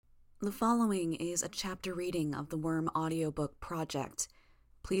The following is a chapter reading of the Worm audiobook project.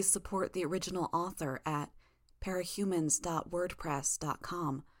 Please support the original author at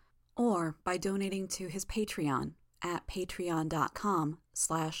parahumans.wordpress.com or by donating to his Patreon at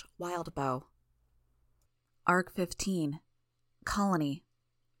patreon.com/wildbow. Arc 15, Colony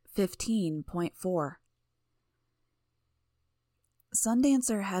 15.4.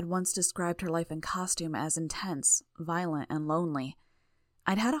 Sundancer had once described her life in costume as intense, violent, and lonely.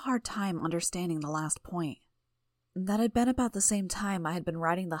 I'd had a hard time understanding the last point. That had been about the same time I had been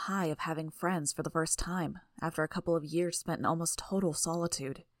riding the high of having friends for the first time, after a couple of years spent in almost total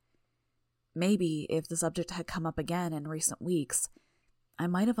solitude. Maybe, if the subject had come up again in recent weeks, I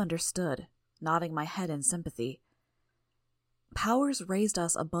might have understood, nodding my head in sympathy. Powers raised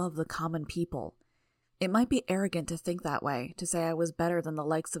us above the common people. It might be arrogant to think that way, to say I was better than the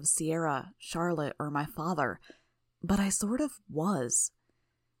likes of Sierra, Charlotte, or my father, but I sort of was.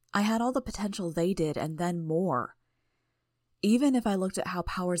 I had all the potential they did, and then more. Even if I looked at how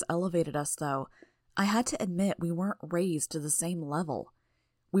Powers elevated us, though, I had to admit we weren't raised to the same level.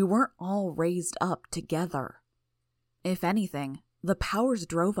 We weren't all raised up together. If anything, the Powers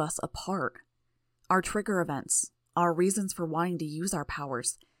drove us apart. Our trigger events, our reasons for wanting to use our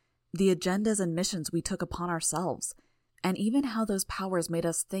powers, the agendas and missions we took upon ourselves, and even how those powers made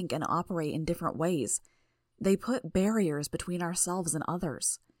us think and operate in different ways, they put barriers between ourselves and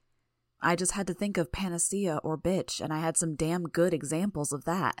others. I just had to think of Panacea or Bitch, and I had some damn good examples of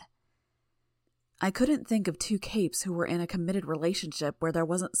that. I couldn't think of two capes who were in a committed relationship where there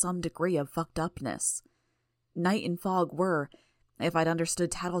wasn't some degree of fucked upness. Night and Fog were, if I'd understood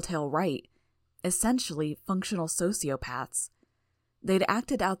Tattletale right, essentially functional sociopaths. They'd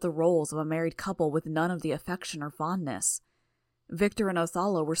acted out the roles of a married couple with none of the affection or fondness. Victor and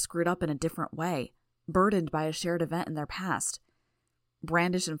Othello were screwed up in a different way, burdened by a shared event in their past.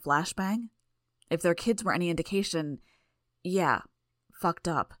 Brandish and Flashbang? If their kids were any indication, yeah, fucked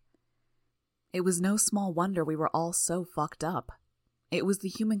up. It was no small wonder we were all so fucked up. It was the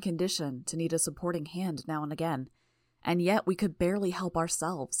human condition to need a supporting hand now and again, and yet we could barely help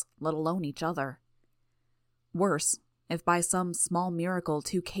ourselves, let alone each other. Worse, if by some small miracle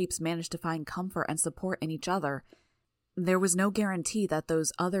two capes managed to find comfort and support in each other, there was no guarantee that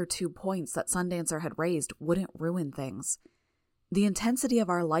those other 2 points that Sundancer had raised wouldn't ruin things. The intensity of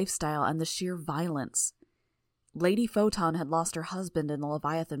our lifestyle and the sheer violence. Lady Photon had lost her husband in the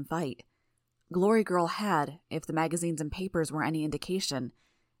Leviathan fight. Glory Girl had, if the magazines and papers were any indication,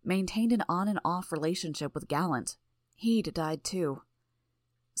 maintained an on and off relationship with Gallant. He'd died too.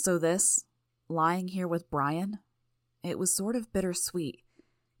 So this, lying here with Brian, it was sort of bittersweet,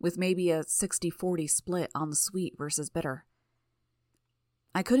 with maybe a 60-40 split on the sweet versus bitter.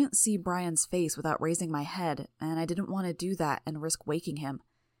 I couldn't see Brian's face without raising my head, and I didn't want to do that and risk waking him.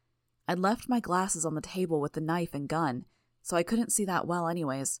 I'd left my glasses on the table with the knife and gun, so I couldn't see that well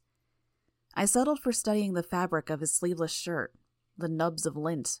anyways. I settled for studying the fabric of his sleeveless shirt, the nubs of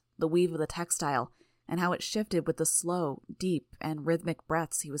lint, the weave of the textile, and how it shifted with the slow, deep, and rhythmic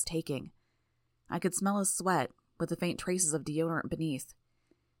breaths he was taking. I could smell his sweat, with the faint traces of deodorant beneath.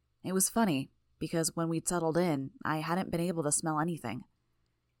 It was funny, because when we'd settled in, I hadn't been able to smell anything.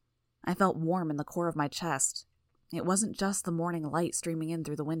 I felt warm in the core of my chest. It wasn't just the morning light streaming in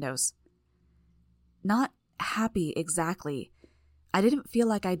through the windows. Not happy exactly. I didn't feel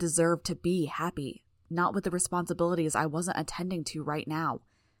like I deserved to be happy, not with the responsibilities I wasn't attending to right now,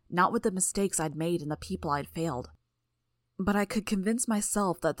 not with the mistakes I'd made and the people I'd failed. But I could convince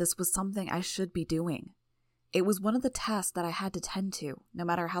myself that this was something I should be doing. It was one of the tasks that I had to tend to, no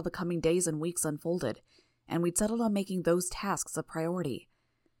matter how the coming days and weeks unfolded, and we'd settled on making those tasks a priority.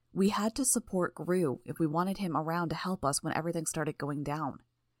 We had to support Gru if we wanted him around to help us when everything started going down.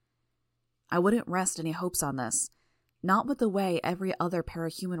 I wouldn't rest any hopes on this, not with the way every other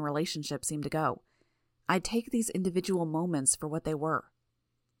parahuman relationship seemed to go. I'd take these individual moments for what they were,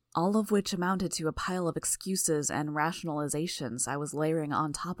 all of which amounted to a pile of excuses and rationalizations I was layering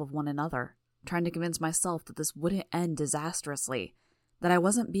on top of one another, trying to convince myself that this wouldn't end disastrously, that I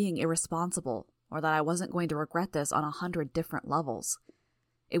wasn't being irresponsible, or that I wasn't going to regret this on 100 different levels.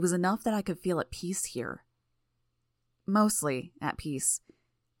 It was enough that I could feel at peace here. Mostly at peace.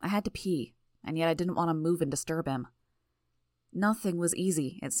 I had to pee, and yet I didn't want to move and disturb him. Nothing was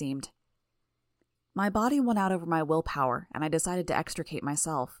easy, it seemed. My body won out over my willpower, and I decided to extricate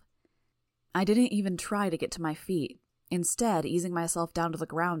myself. I didn't even try to get to my feet, instead easing myself down to the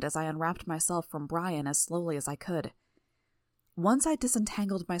ground as I unwrapped myself from Brian as slowly as I could. Once I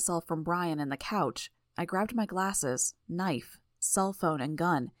disentangled myself from Brian and the couch, I grabbed my glasses, knife, cell phone, and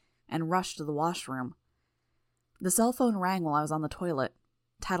gun, and rushed to the washroom. The cell phone rang while I was on the toilet.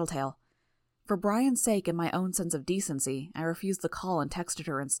 Tattletale. For Brian's sake and my own sense of decency, I refused the call and texted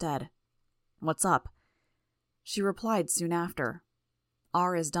her instead. What's up? She replied soon after.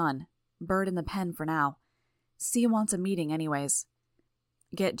 R is done. Bird in the pen for now. C wants a meeting anyways.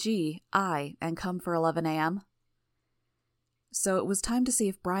 Get G, I, and come for 11 a.m.? So it was time to see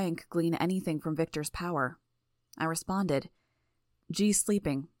if Brian could glean anything from Victor's power. I responded, G's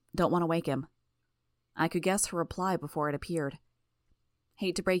sleeping. Don't want to wake him. I could guess her reply before it appeared.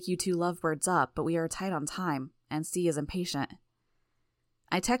 Hate to break you two lovebirds up, but we are tight on time, and C is impatient.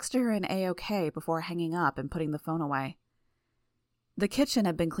 I texted her an A-OK before hanging up and putting the phone away. The kitchen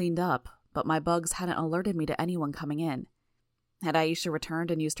had been cleaned up, but my bugs hadn't alerted me to anyone coming in. Had Aisha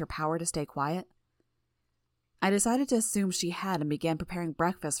returned and used her power to stay quiet? I decided to assume she had and began preparing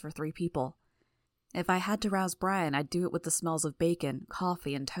breakfast for 3 people. If I had to rouse Brian, I'd do it with the smells of bacon,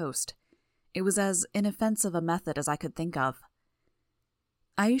 coffee, and toast. It was as inoffensive a method as I could think of.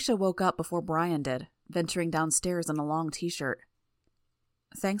 Aisha woke up before Brian did, venturing downstairs in a long t-shirt.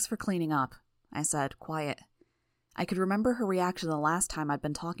 Thanks for cleaning up, I said, quiet. I could remember her reaction the last time I'd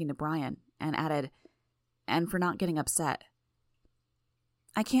been talking to Brian, and added, and for not getting upset.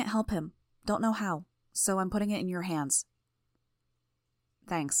 I can't help him. Don't know how, so I'm putting it in your hands.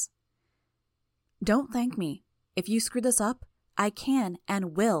 Thanks. Don't thank me. If you screw this up, I can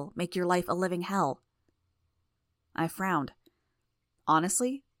and will make your life a living hell. I frowned.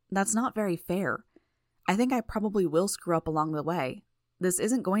 Honestly, that's not very fair. I think I probably will screw up along the way. This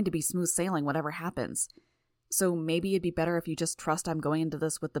isn't going to be smooth sailing whatever happens. So maybe it'd be better if you just trust I'm going into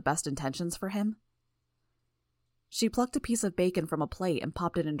this with the best intentions for him? She plucked a piece of bacon from a plate and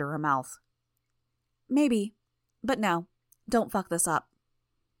popped it into her mouth. Maybe, but no, don't fuck this up.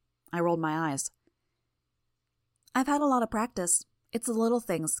 I rolled my eyes. I've had a lot of practice. It's the little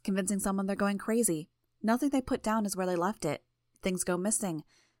things, convincing someone they're going crazy. Nothing they put down is where they left it. Things go missing.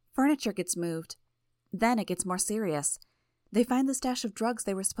 Furniture gets moved. Then it gets more serious. They find the stash of drugs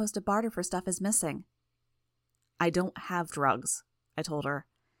they were supposed to barter for stuff is missing. I don't have drugs, I told her.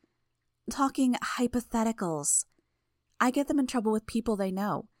 Talking hypotheticals. I get them in trouble with people they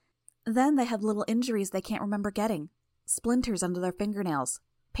know. Then they have little injuries they can't remember getting. Splinters under their fingernails.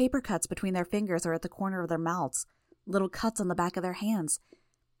 Paper cuts between their fingers or at the corner of their mouths. Little cuts on the back of their hands.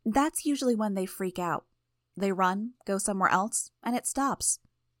 That's usually when they freak out. They run, go somewhere else, and it stops.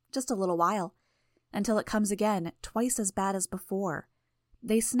 Just a little while. Until it comes again, twice as bad as before.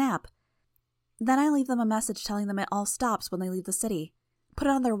 They snap. Then I leave them a message telling them it all stops when they leave the city. Put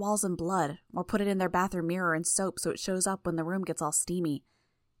it on their walls in blood, or put it in their bathroom mirror in soap so it shows up when the room gets all steamy.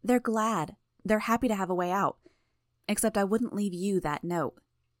 They're glad. They're happy to have a way out. Except I wouldn't leave you that note.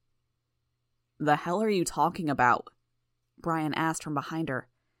 The hell are you talking about? Brian asked from behind her.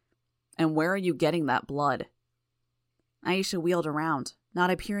 And where are you getting that blood? Aisha wheeled around, not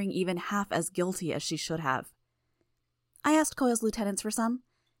appearing even half as guilty as she should have. I asked Coyle's lieutenants for some.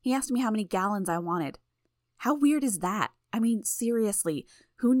 He asked me how many gallons I wanted. How weird is that? I mean, seriously,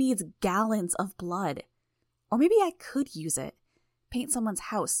 who needs gallons of blood? Or maybe I could use it. Paint someone's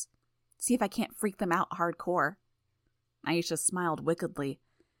house. See if I can't freak them out hardcore. Aisha smiled wickedly.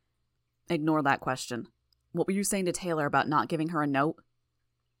 Ignore that question. What were you saying to Taylor about not giving her a note?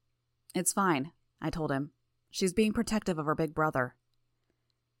 It's fine, I told him. She's being protective of her big brother.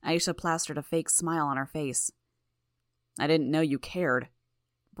 Aisha plastered a fake smile on her face. I didn't know you cared,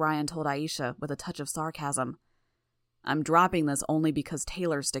 Brian told Aisha with a touch of sarcasm. I'm dropping this only because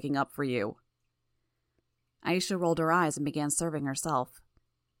Taylor's sticking up for you. Aisha rolled her eyes and began serving herself.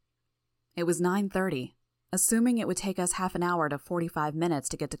 It was 9:30. Assuming it would take us half an hour to 45 minutes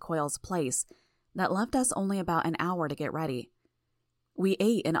to get to Coyle's place, that left us only about an hour to get ready. We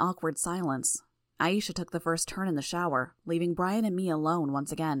ate in awkward silence. Aisha took the first turn in the shower, leaving Brian and me alone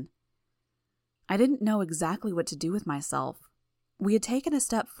once again. I didn't know exactly what to do with myself. We had taken a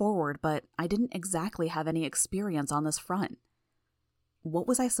step forward, but I didn't exactly have any experience on this front. What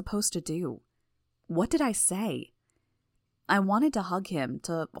was I supposed to do? What did I say? I wanted to hug him,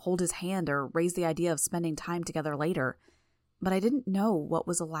 to hold his hand or raise the idea of spending time together later, but I didn't know what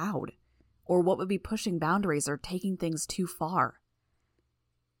was allowed, or what would be pushing boundaries or taking things too far.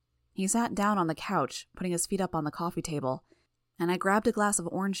 He sat down on the couch, putting his feet up on the coffee table, and I grabbed a glass of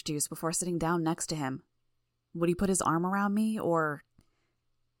orange juice before sitting down next to him. Would he put his arm around me, or...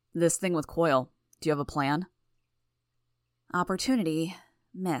 This thing with Coyle, do you have a plan? Opportunity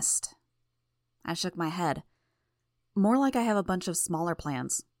missed. I shook my head. More like I have a bunch of smaller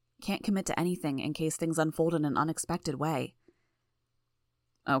plans. Can't commit to anything in case things unfold in an unexpected way.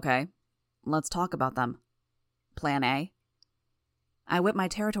 Okay, let's talk about them. Plan A? I whip my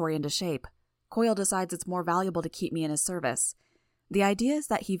territory into shape. Coyle decides it's more valuable to keep me in his service. The idea is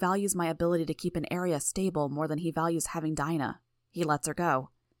that he values my ability to keep an area stable more than he values having Dinah. He lets her go.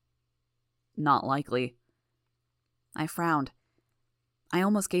 Not likely. I frowned. I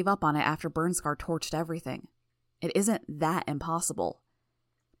almost gave up on it after Burnscar torched everything. It isn't that impossible.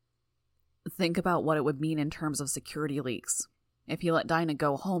 Think about what it would mean in terms of security leaks. If he let Dinah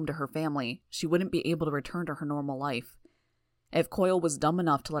go home to her family, she wouldn't be able to return to her normal life. If Coil was dumb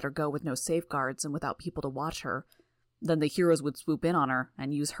enough to let her go with no safeguards and without people to watch her, then the heroes would swoop in on her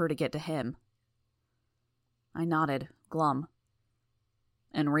and use her to get to him. I nodded, glum.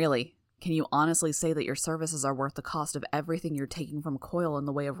 And really, can you honestly say that your services are worth the cost of everything you're taking from Coil in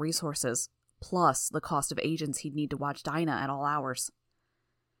the way of resources, plus the cost of agents he'd need to watch Dinah at all hours?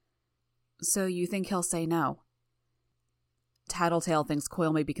 So you think he'll say no? Tattletale thinks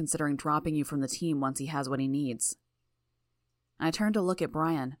Coil may be considering dropping you from the team once he has what he needs. I turned to look at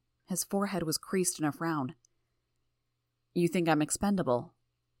Brian. His forehead was creased in a frown. You think I'm expendable?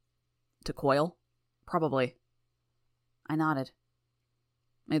 To Coil? Probably. I nodded.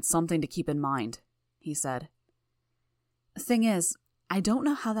 It's something to keep in mind, he said. Thing is, I don't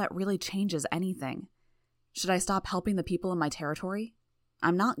know how that really changes anything. Should I stop helping the people in my territory?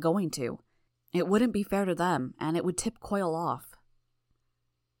 I'm not going to. It wouldn't be fair to them, and it would tip Coil off.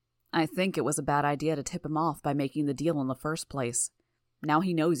 I think it was a bad idea to tip him off by making the deal in the first place. Now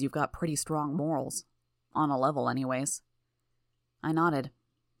he knows you've got pretty strong morals. On a level, anyways. I nodded.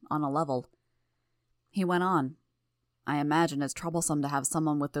 On a level. He went on. I imagine it's troublesome to have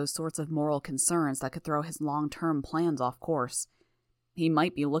someone with those sorts of moral concerns that could throw his long-term plans off course. He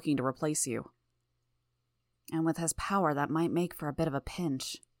might be looking to replace you. And with his power, that might make for a bit of a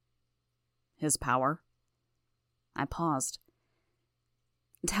pinch. His power? I paused.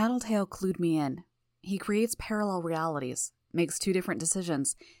 Tattletale clued me in. He creates parallel realities, makes two different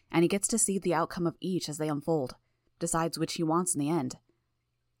decisions, and he gets to see the outcome of each as they unfold, decides which he wants in the end.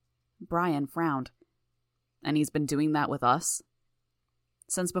 Brian frowned. And he's been doing that with us?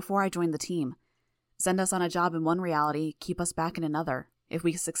 Since before I joined the team. Send us on a job in one reality, keep us back in another. If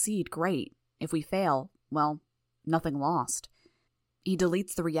we succeed, great. If we fail, well, nothing lost. He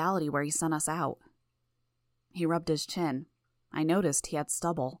deletes the reality where he sent us out. He rubbed his chin. I noticed he had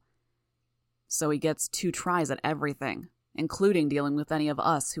stubble. So he gets 2 tries at everything, including dealing with any of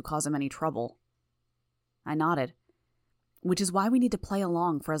us who cause him any trouble. I nodded. Which is why we need to play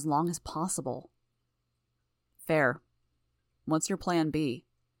along for as long as possible. Fair. What's your plan B?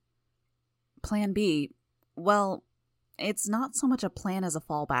 Plan B? Well, it's not so much a plan as a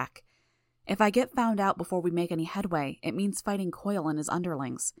fallback. If I get found out before we make any headway, it means fighting Coil and his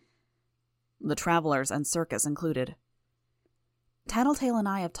underlings. The Travelers and Circus included. Tattletale and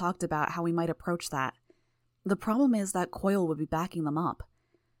I have talked about how we might approach that. The problem is that Coil would be backing them up.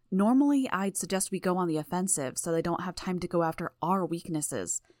 Normally, I'd suggest we go on the offensive so they don't have time to go after our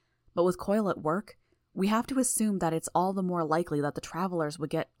weaknesses. But with Coil at work, we have to assume that it's all the more likely that the Travelers would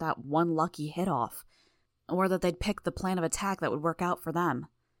get that one lucky hit off, or that they'd pick the plan of attack that would work out for them.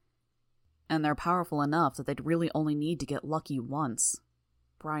 And they're powerful enough that they'd really only need to get lucky once,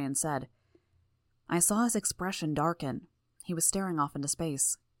 Brian said. I saw his expression darken. He was staring off into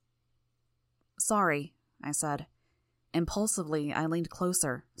space. Sorry, I said. Impulsively, I leaned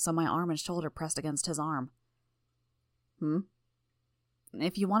closer, so my arm and shoulder pressed against his arm.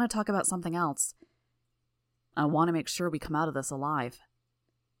 If you want to talk about something else. I want to make sure we come out of this alive.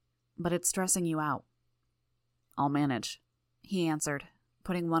 But it's stressing you out. I'll manage, he answered,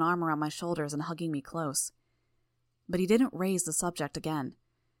 putting one arm around my shoulders and hugging me close. But he didn't raise the subject again.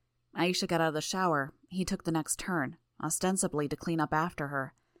 Aisha got out of the shower. He took the next turn, ostensibly to clean up after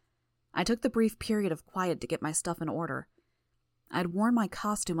her. I took the brief period of quiet to get my stuff in order. I'd worn my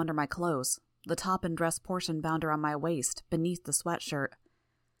costume under my clothes, the top and dress portion bound around my waist, beneath the sweatshirt.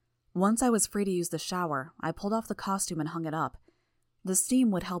 Once I was free to use the shower, I pulled off the costume and hung it up. The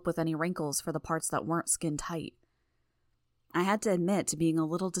steam would help with any wrinkles for the parts that weren't skin tight. I had to admit to being a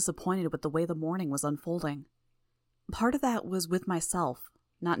little disappointed with the way the morning was unfolding. Part of that was with myself,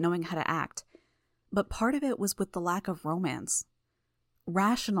 not knowing how to act, but part of it was with the lack of romance.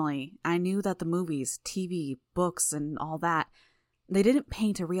 Rationally, I knew that the movies, TV, books, and all that, they didn't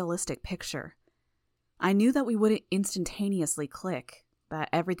paint a realistic picture. I knew that we wouldn't instantaneously click, that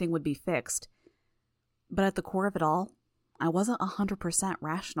everything would be fixed. But at the core of it all, I wasn't 100%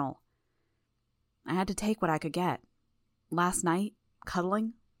 rational. I had to take what I could get. Last night,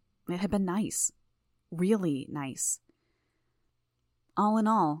 cuddling, it had been nice. Really nice. All in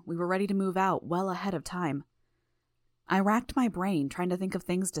all, we were ready to move out well ahead of time. I racked my brain trying to think of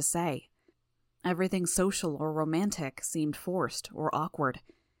things to say. Everything social or romantic seemed forced or awkward,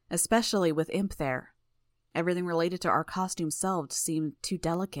 especially with Imp there. Everything related to our costume selves seemed too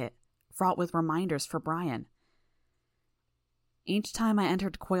delicate, fraught with reminders for Brian. Each time I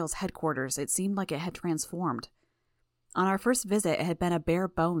entered Coil's headquarters, it seemed like it had transformed. On our first visit, it had been a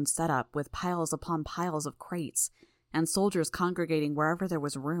bare-bones setup with piles upon piles of crates and soldiers congregating wherever there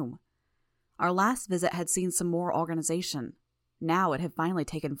was room. Our last visit had seen some more organization. Now it had finally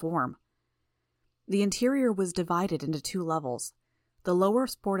taken form. The interior was divided into 2 levels. The lower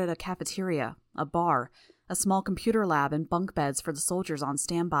sported a cafeteria, a bar, a small computer lab, and bunk beds for the soldiers on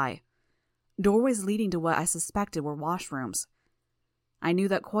standby. Doorways leading to what I suspected were washrooms. I knew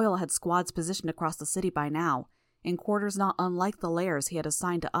that Coil had squads positioned across the city by now, in quarters not unlike the lairs he had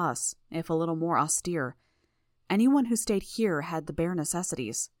assigned to us, if a little more austere. Anyone who stayed here had the bare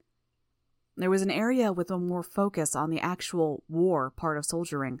necessities. There was an area with a more focus on the actual war part of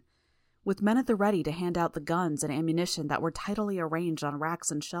soldiering, with men at the ready to hand out the guns and ammunition that were tidily arranged on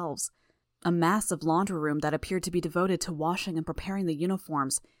racks and shelves, a massive laundry room that appeared to be devoted to washing and preparing the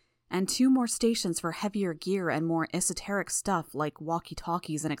uniforms, and 2 more stations for heavier gear and more esoteric stuff like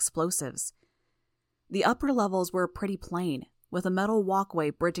walkie-talkies and explosives. The upper levels were pretty plain, with a metal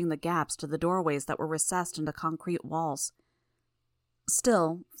walkway bridging the gaps to the doorways that were recessed into concrete walls.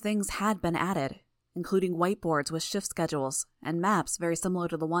 Still, things had been added, including whiteboards with shift schedules and maps very similar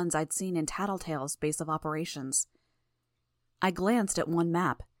to the ones I'd seen in Tattletale's base of operations. I glanced at one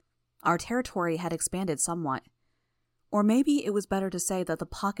map. Our territory had expanded somewhat. Or maybe it was better to say that the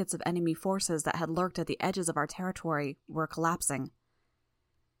pockets of enemy forces that had lurked at the edges of our territory were collapsing.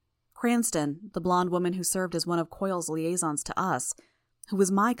 Cranston, the blonde woman who served as one of Coil's liaisons to us, who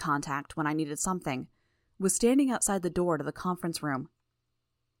was my contact when I needed something, was standing outside the door to the conference room.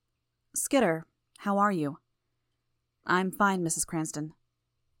 "Skitter, how are you?" "I'm fine, Mrs. Cranston."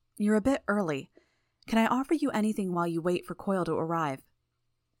 "You're a bit early. Can I offer you anything while you wait for Coil to arrive?"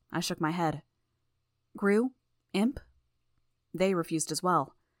 I shook my head. "Gru? Imp?" They refused as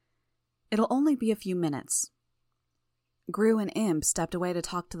well. "It'll only be a few minutes." Gru and Imp stepped away to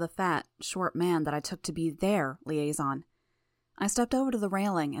talk to the fat, short man that I took to be their liaison. I stepped over to the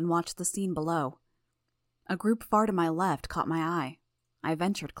railing and watched the scene below. A group far to my left caught my eye. I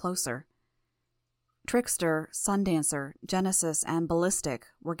ventured closer. Trickster, Sundancer, Genesis, and Ballistic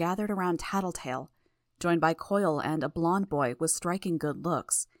were gathered around Tattletale, joined by Coil and a blonde boy with striking good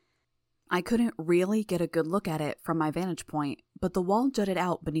looks. I couldn't really get a good look at it from my vantage point, but the wall jutted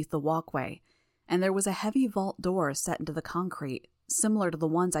out beneath the walkway, and there was a heavy vault door set into the concrete, similar to the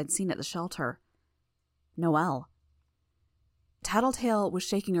ones I'd seen at the shelter. Noelle. Tattletale was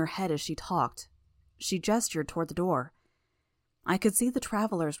shaking her head as she talked. She gestured toward the door. I could see the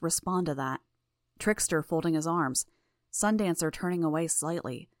travelers respond to that. Trickster folding his arms, Sundancer turning away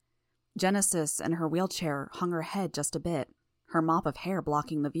slightly. Genesis in her wheelchair hung her head just a bit, her mop of hair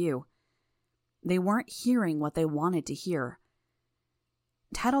blocking the view. They weren't hearing what they wanted to hear.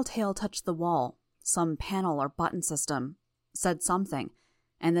 Tattletale touched the wall, some panel or button system, said something,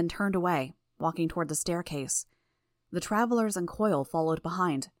 and then turned away, walking toward the staircase. The travelers and Coil followed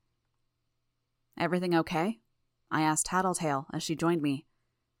behind. "Everything okay?" I asked Tattletale as she joined me.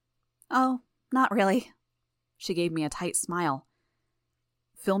 "Oh, not really." She gave me a tight smile.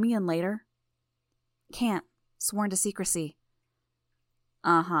 "Fill me in later?" "Can't. Sworn to secrecy."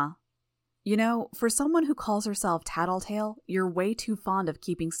 "Uh-huh. You know, for someone who calls herself Tattletale, you're way too fond of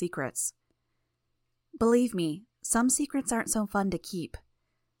keeping secrets." "Believe me, some secrets aren't so fun to keep."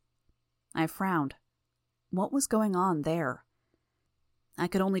 I frowned. What was going on there? I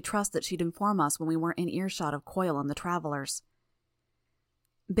could only trust that she'd inform us when we weren't in earshot of Coil and the travelers.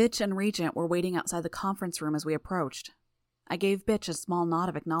 Bitch and Regent were waiting outside the conference room as we approached. I gave Bitch a small nod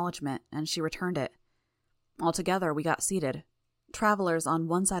of acknowledgement, and she returned it. Altogether, we got seated. Travelers on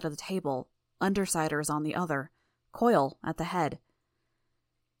one side of the table, Undersiders on the other, Coil at the head.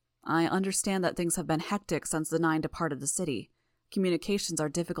 "I understand that things have been hectic since the 9 departed the city. Communications are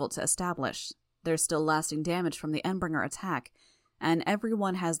difficult to establish. There's still lasting damage from the Endbringer attack, and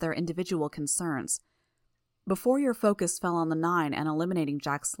everyone has their individual concerns. Before your focus fell on the 9 and eliminating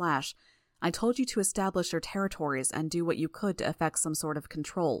Jack Slash, I told you to establish your territories and do what you could to effect some sort of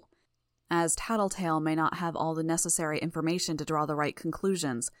control. As Tattletale may not have all the necessary information to draw the right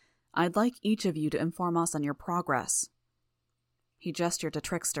conclusions, I'd like each of you to inform us on your progress." He gestured to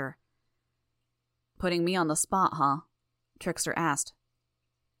Trickster. "Putting me on the spot, huh?" Trickster asked.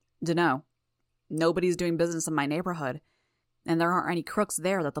 "Dunno. Nobody's doing business in my neighborhood, and there aren't any crooks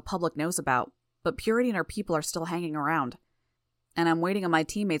there that the public knows about, but Purity and her people are still hanging around. And I'm waiting on my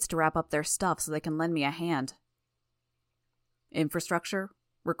teammates to wrap up their stuff so they can lend me a hand." "Infrastructure?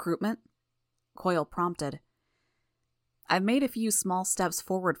 Recruitment?" Coil prompted. "I've made a few small steps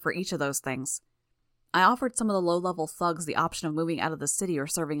forward for each of those things. I offered some of the low-level thugs the option of moving out of the city or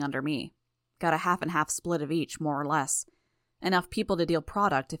serving under me. Got a half-and-half split of each, more or less. Enough people to deal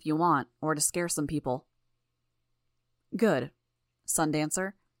product if you want, or to scare some people. Good.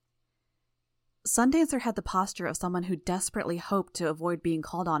 Sundancer? Sundancer had the posture of someone who desperately hoped to avoid being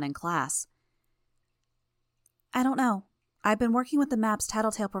called on in class. I don't know. I've been working with the maps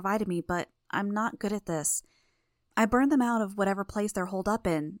Tattletale provided me, but I'm not good at this. I burn them out of whatever place they're holed up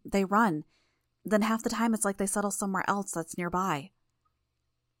in. They run. Then half the time it's like they settle somewhere else that's nearby.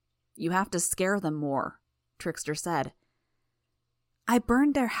 You have to scare them more, Trickster said. I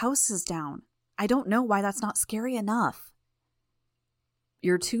burned their houses down. I don't know why that's not scary enough.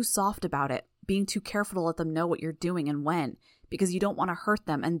 You're too soft about it, being too careful to let them know what you're doing and when, because you don't want to hurt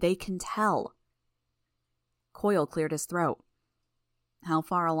them and they can tell. Coil cleared his throat. How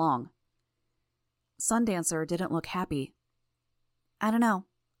far along? Sundancer didn't look happy. I don't know.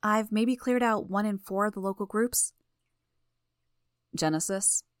 I've maybe cleared out 1 in 4 of the local groups.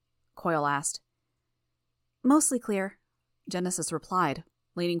 Genesis? Coil asked. Mostly clear, Genesis replied,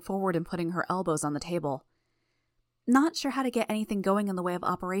 leaning forward and putting her elbows on the table. Not sure how to get anything going in the way of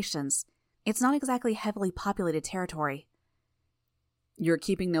operations. It's not exactly heavily populated territory. You're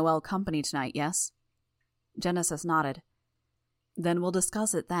keeping Noelle company tonight, yes? Genesis nodded. Then we'll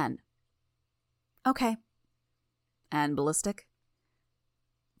discuss it then. Okay. And Ballistic?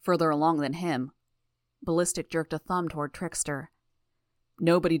 Further along than him. Ballistic jerked a thumb toward Trickster.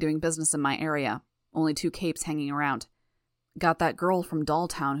 Nobody doing business in my area. Only 2 capes hanging around. Got that girl from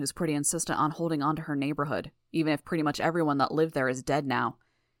Dolltown who's pretty insistent on holding on to her neighborhood, even if pretty much everyone that lived there is dead now.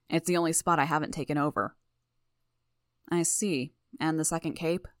 It's the only spot I haven't taken over. I see. And the 2nd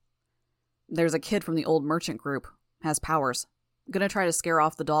cape? There's a kid from the old merchant group. Has powers. Gonna try to scare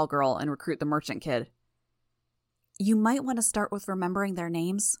off the doll girl and recruit the merchant kid. You might want to start with remembering their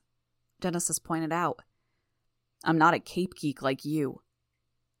names, Genesis pointed out. I'm not a cape geek like you.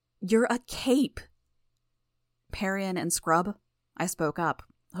 You're a cape. Parian and Scrub? I spoke up,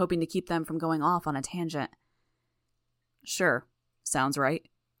 hoping to keep them from going off on a tangent. Sure. Sounds right.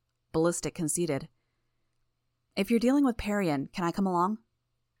 Ballistic conceded. If you're dealing with Parian, can I come along?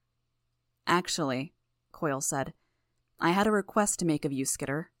 Actually, Coil said, I had a request to make of you,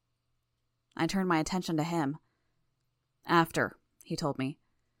 Skitter. I turned my attention to him. After, he told me.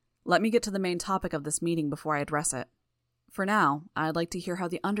 Let me get to the main topic of this meeting before I address it. For now, I'd like to hear how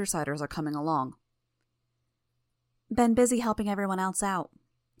the Undersiders are coming along. Been busy helping everyone else out,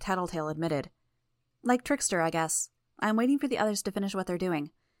 Tattletale admitted. Like Trickster, I guess. I'm waiting for the others to finish what they're doing.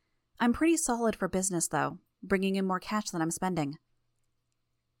 I'm pretty solid for business, though, bringing in more cash than I'm spending.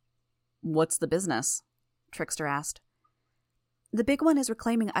 What's the business? Trickster asked. The big one is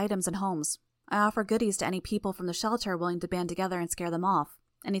reclaiming items and homes. I offer goodies to any people from the shelter willing to band together and scare them off.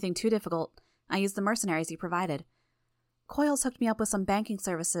 Anything too difficult, I use the mercenaries you provided. Coil's hooked me up with some banking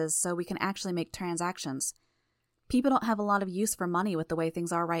services so we can actually make transactions. People don't have a lot of use for money with the way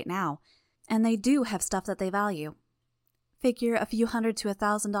things are right now, and they do have stuff that they value. Figure a few $100 to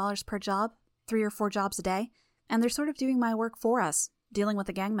 $1,000 per job, 3 or 4 jobs a day, and they're sort of doing my work for us, dealing with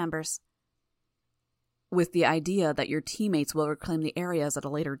the gang members. With the idea that your teammates will reclaim the areas at a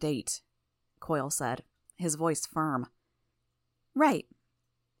later date, Coil said, his voice firm. Right.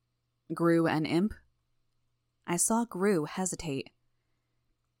 Gru and Imp? I saw Gru hesitate.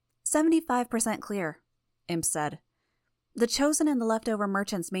 75% clear, Imp said. The Chosen and the leftover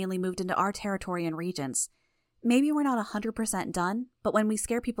merchants mainly moved into our territory and regions. Maybe we're not 100% done, but when we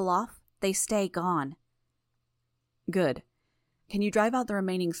scare people off, they stay gone. Good. Can you drive out the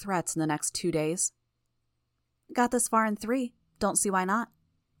remaining threats in the next 2 days? Got this far in 3. Don't see why not.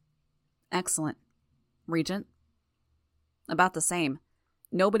 Excellent. Regent? About the same.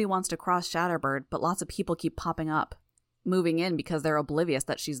 Nobody wants to cross Shatterbird, but lots of people keep popping up. Moving in because they're oblivious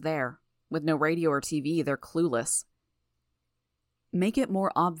that she's there. With no radio or TV, they're clueless. Make it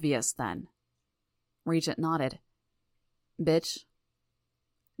more obvious, then. Regent nodded. Bitch.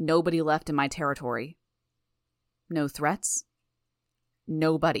 Nobody left in my territory. No threats?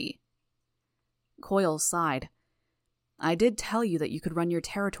 Nobody. Coil sighed. I did tell you that you could run your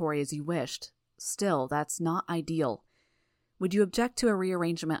territory as you wished. Still, that's not ideal. Would you object to a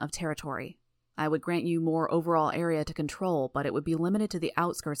rearrangement of territory? I would grant you more overall area to control, but it would be limited to the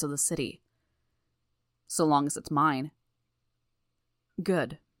outskirts of the city. So long as it's mine.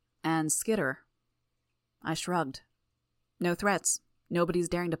 Good. And Skitter? I shrugged. No threats. Nobody's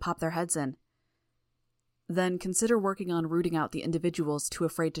daring to pop their heads in. Then consider working on rooting out the individuals too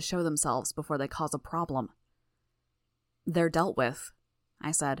afraid to show themselves before they cause a problem. They're dealt with,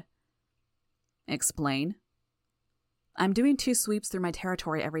 I said. Explain. I'm doing 2 sweeps through my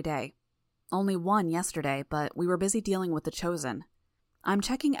territory every day. Only one yesterday, but we were busy dealing with the Chosen. I'm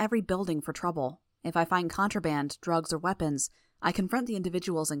checking every building for trouble. If I find contraband, drugs, or weapons, I confront the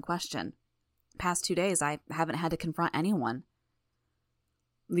individuals in question. Past 2 days, I haven't had to confront anyone.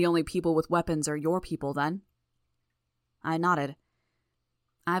 The only people with weapons are your people, then? I nodded.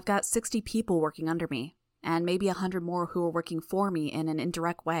 I've got 60 people working under me, and maybe 100 more who are working for me in an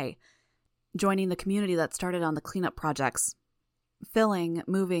indirect way, joining the community that started on the cleanup projects. Filling,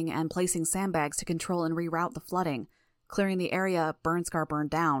 moving, and placing sandbags to control and reroute the flooding, clearing the area Burnscar burned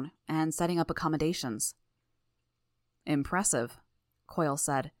down, and setting up accommodations. Impressive, Coyle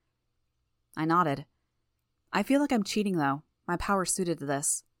said. I nodded. I feel like I'm cheating, though. My power's suited to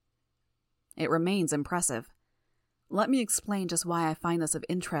this. It remains impressive. Let me explain just why I find this of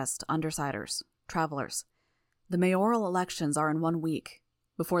interest to undersiders, travelers. The mayoral elections are in 1 week.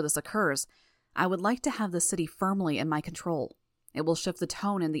 Before this occurs, I would like to have the city firmly in my control. It will shift the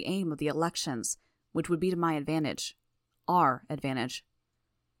tone and the aim of the elections, which would be to my advantage. Our advantage.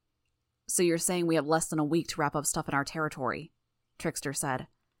 So you're saying we have less than a week to wrap up stuff in our territory, Trickster said.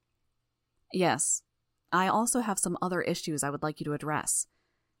 Yes. I also have some other issues I would like you to address.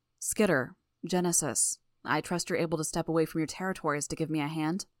 Skitter, Genesis, I trust you're able to step away from your territories to give me a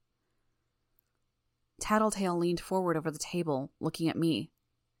hand? Tattletale leaned forward over the table, looking at me.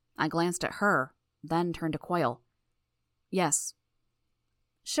 I glanced at her, then turned to Coyle. Yes.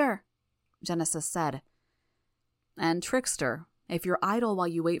 Sure, Genesis said. And Trickster, if you're idle while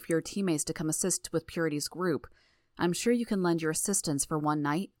you wait for your teammates to come assist with Purity's group, I'm sure you can lend your assistance for 1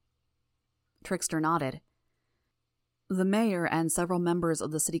 night? Trickster nodded. The mayor and several members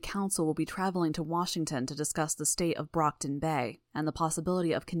of the city council will be traveling to Washington to discuss the state of Brockton Bay and the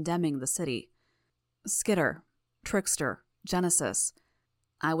possibility of condemning the city. Skitter, Trickster, Genesis,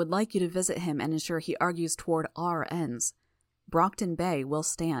 I would like you to visit him and ensure he argues toward our ends. Brockton Bay will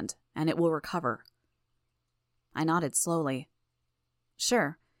stand, and it will recover. I nodded slowly.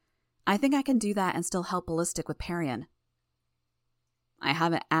 Sure. I think I can do that and still help Ballistic with Parian. I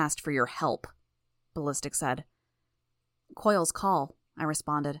haven't asked for your help, Ballistic said. Coyle's call, I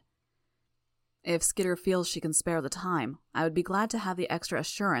responded. If Skitter feels she can spare the time, I would be glad to have the extra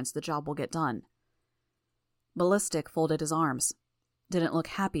assurance the job will get done. Ballistic folded his arms. Didn't look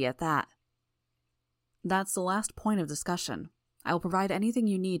happy at that. That's the last point of discussion. I will provide anything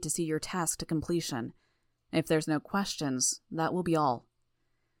you need to see your task to completion. If there's no questions, that will be all.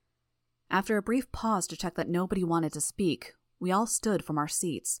 After a brief pause to check that nobody wanted to speak, we all stood from our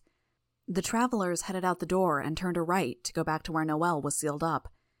seats. The travelers headed out the door and turned a right to go back to where Noelle was sealed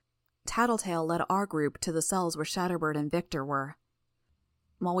up. Tattletale led our group to the cells where Shatterbird and Victor were.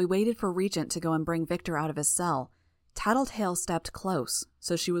 While we waited for Regent to go and bring Victor out of his cell, Tattletale stepped close,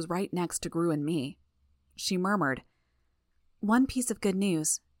 so she was right next to Gru and me. She murmured, 1 piece of good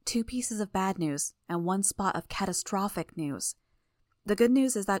news, 2 pieces of bad news, and 1 spot of catastrophic news. The good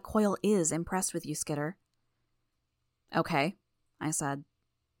news is that Coyle is impressed with you, Skitter. Okay, I said.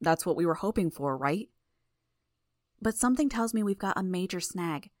 That's what we were hoping for, right? But something tells me we've got a major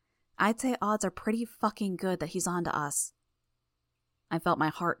snag. I'd say odds are pretty fucking good that he's on to us. I felt my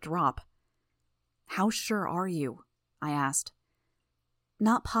heart drop. How sure are you? I asked.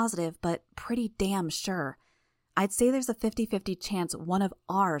 Not positive, but pretty damn sure. I'd say there's a 50-50 chance one of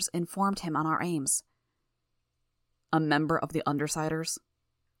ours informed him on our aims. A member of the Undersiders?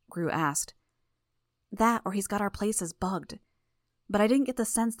 Gru asked. That, or he's got our places bugged. But I didn't get the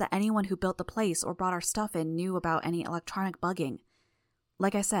sense that anyone who built the place or brought our stuff in knew about any electronic bugging.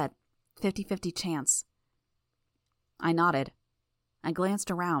 Like I said, 50-50 chance. I nodded. I glanced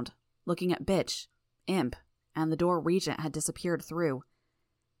around, looking at Bitch, Imp, and the door Regent had disappeared through.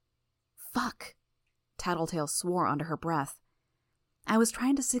 Fuck, Tattletale swore under her breath. I was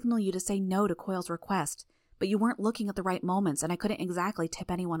trying to signal you to say no to Coyle's request, but you weren't looking at the right moments and I couldn't exactly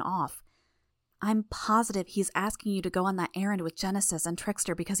tip anyone off. I'm positive he's asking you to go on that errand with Genesis and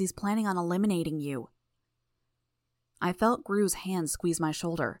Trickster because he's planning on eliminating you. I felt Gru's hand squeeze my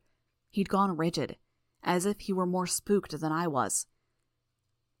shoulder. He'd gone rigid, as if he were more spooked than I was.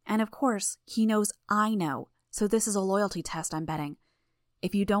 And of course, he knows I know, so this is a loyalty test, I'm betting.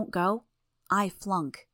 If you don't go, I flunk.